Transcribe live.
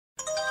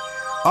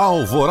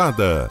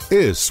Alvorada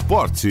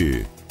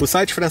Esporte. O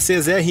site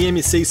francês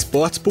RMC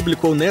Sports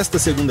publicou nesta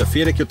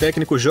segunda-feira que o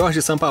técnico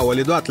Jorge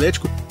Sampaoli do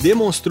Atlético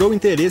demonstrou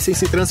interesse em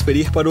se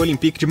transferir para o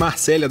Olympique de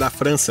Marseille da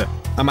França.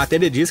 A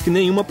matéria diz que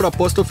nenhuma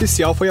proposta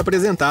oficial foi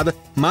apresentada,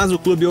 mas o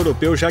clube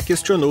europeu já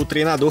questionou o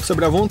treinador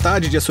sobre a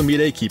vontade de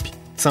assumir a equipe.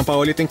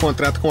 Sampaoli tem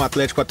contrato com o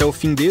Atlético até o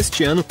fim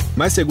deste ano,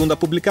 mas segundo a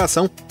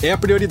publicação, é a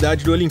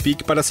prioridade do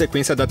Olympique para a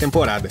sequência da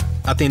temporada.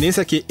 A tendência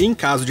é que, em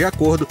caso de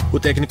acordo, o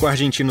técnico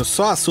argentino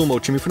só assuma o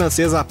time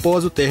francês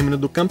após o término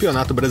do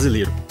Campeonato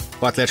Brasileiro.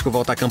 O Atlético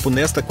volta a campo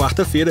nesta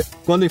quarta-feira,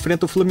 quando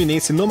enfrenta o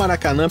Fluminense no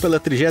Maracanã pela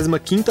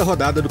 35ª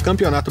rodada do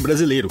Campeonato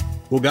Brasileiro.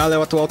 O Galo é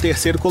o atual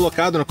terceiro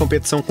colocado na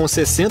competição com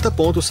 60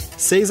 pontos,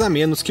 6 a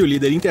menos que o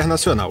líder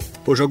internacional.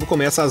 O jogo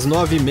começa às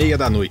 9h30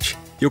 da noite.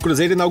 E o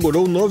Cruzeiro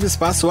inaugurou um novo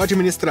espaço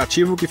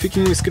administrativo que fica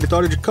em um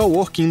escritório de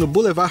coworking no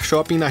Boulevard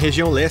Shopping, na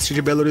região leste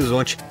de Belo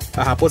Horizonte.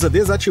 A Raposa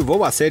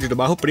desativou a sede do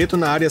Barro Preto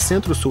na área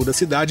centro-sul da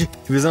cidade,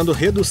 visando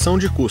redução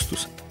de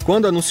custos.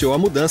 Quando anunciou a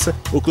mudança,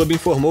 o clube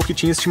informou que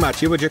tinha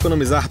estimativa de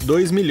economizar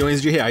R$2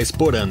 milhões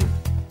por ano.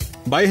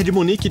 Bayern de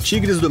Munique e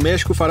Tigres do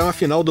México farão a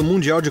final do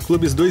Mundial de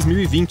Clubes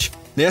 2020.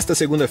 Nesta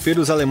segunda-feira,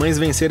 os alemães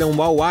venceram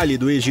o Al-Ahly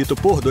do Egito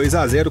por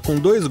 2-0 com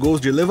 2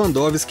 gols de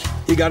Lewandowski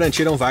e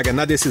garantiram vaga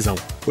na decisão.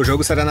 O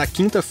jogo será na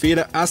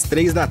quinta-feira, às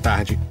 3 da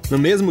tarde. No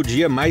mesmo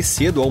dia, mais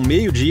cedo, ao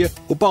meio-dia,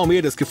 o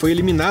Palmeiras, que foi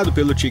eliminado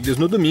pelo Tigres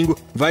no domingo,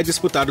 vai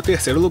disputar o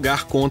terceiro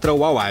lugar contra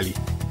o Al-Ahly.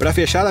 Para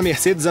fechar, a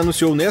Mercedes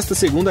anunciou nesta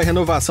segunda a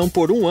renovação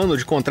por 1 ano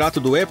de contrato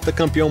do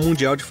heptacampeão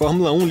mundial de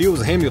Fórmula 1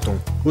 Lewis Hamilton.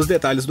 Os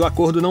detalhes do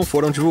acordo não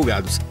foram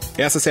divulgados.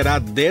 Essa será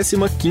a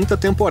 15ª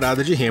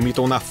temporada de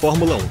Hamilton na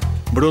Fórmula 1.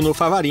 Bruno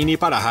Favarini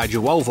para a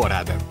Rádio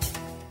Alvorada.